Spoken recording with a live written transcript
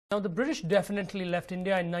Now, the British definitely left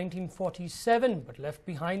India in 1947, but left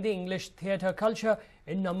behind the English theatre culture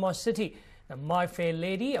in Namma city. Now, My Fair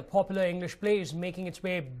Lady, a popular English play, is making its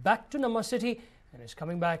way back to Namma city and is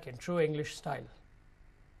coming back in true English style.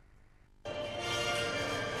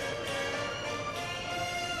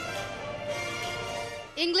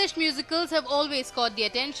 English musicals have always caught the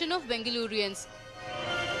attention of Bengalurians.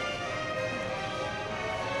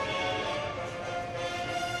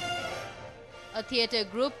 A theatre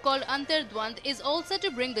group called Antardwand is all set to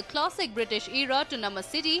bring the classic British era to Namma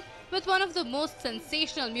city with one of the most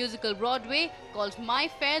sensational musical Broadway called My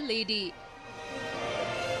Fair Lady.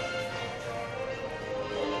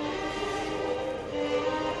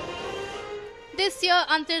 This year,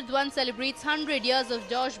 Antardwand celebrates 100 years of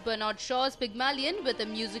George Bernard Shaw's Pygmalion with a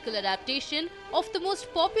musical adaptation of the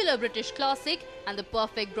most popular British classic and the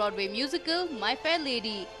perfect Broadway musical, My Fair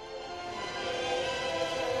Lady.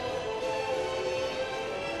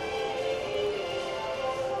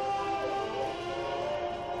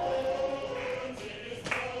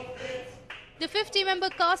 The 50-member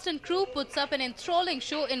cast and crew puts up an enthralling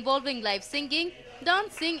show involving live singing,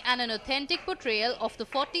 dancing and an authentic portrayal of the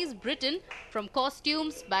 40s Britain, from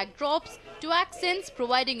costumes, backdrops to accents,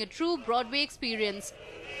 providing a true Broadway experience.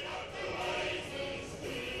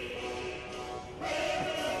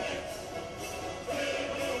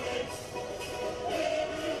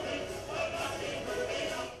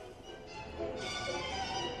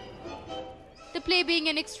 The play, being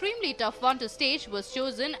an extremely tough one to stage, was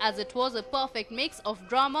chosen as it was a perfect mix of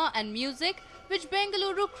drama and music, which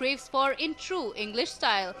Bengaluru craves for in true English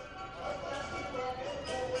style.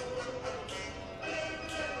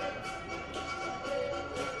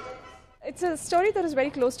 It's a story that is very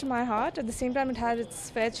close to my heart. At the same time, it had its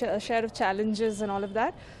fair share of challenges and all of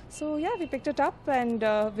that. So yeah, we picked it up and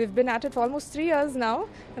we've been at it for almost 3 years now.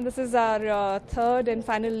 And this is our third and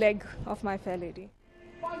final leg of My Fair Lady.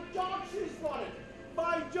 By George, she's got it!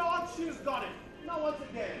 By George, she's got it! Now once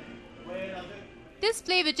again, where does it? This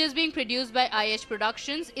play, which is being produced by IH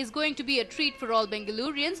Productions, is going to be a treat for all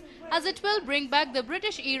Bengalurians, as it will bring back the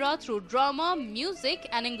British era through drama, music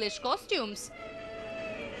and English costumes.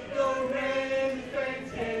 The rain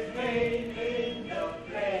fence is made in the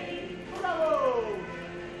play. Bravo!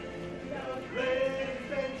 The rain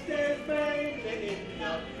fence is made in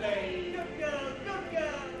the play. Good girl, good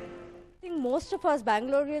girl. I think most of us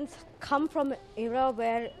Bangaloreans come from an era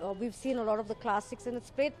where we've seen a lot of the classics, and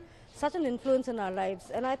it's played such an influence in our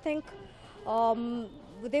lives. And I think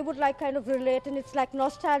they would like kind of relate, and it's like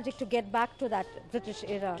nostalgic to get back to that British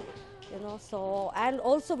era, you know. So, and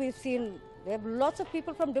also we have lots of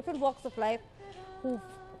people from different walks of life who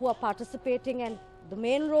are participating, and the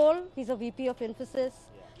main role, he's a VP of Infosys,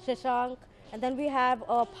 Shashank, and then we have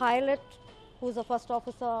a pilot who's a first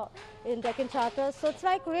officer in Deccan Charters. So it's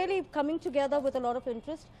like really coming together with a lot of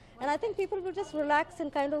interest, and I think people will just relax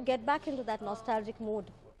and kind of get back into that nostalgic mood.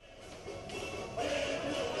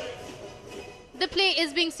 The play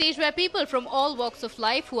is being staged by people from all walks of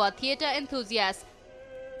life who are theatre enthusiasts.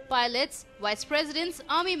 Pilots, vice presidents,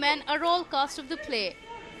 army men are all cast of the play.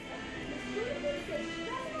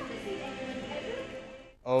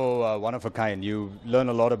 Oh, one of a kind. You learn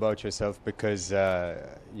a lot about yourself because,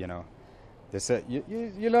 you know,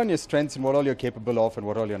 you learn your strengths and what all you're capable of and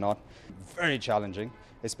what all you're not. Very challenging,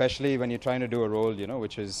 especially when you're trying to do a role, you know,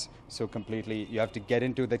 which is so completely, you have to get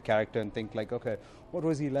into the character and think like, okay, what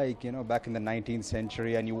was he like, you know, back in the 19th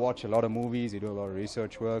century? And you watch a lot of movies, you do a lot of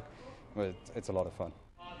research work. Well, it's a lot of fun.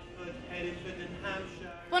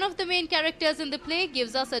 One of the main characters in the play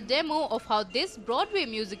gives us a demo of how this Broadway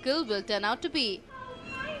musical will turn out to be.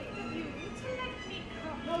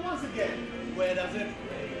 Now once again, where does it?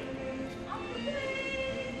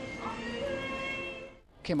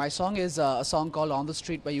 Okay, my song is a song called On the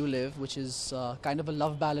Street Where You Live, which is kind of a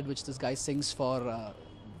love ballad which this guy sings for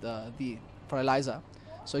Eliza.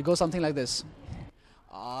 So it goes something like this.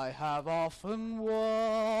 I have often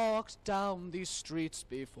walked down these streets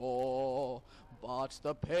before, but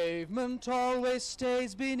the pavement always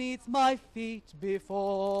stays beneath my feet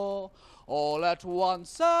before. All at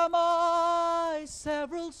once am I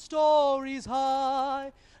several stories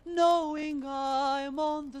high, knowing I'm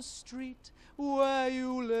on the street where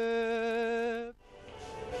you live.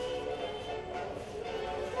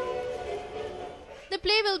 The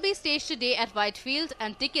play will be staged today at Whitefield,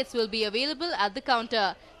 and tickets will be available at the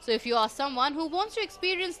counter. So if you are someone who wants to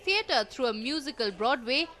experience theatre through a musical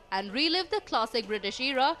Broadway and relive the classic British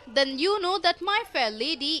era, then you know that My Fair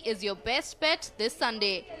Lady is your best bet this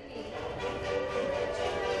Sunday.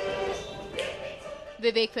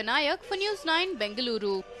 Vivek Vinayak for News 9,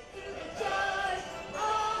 Bengaluru.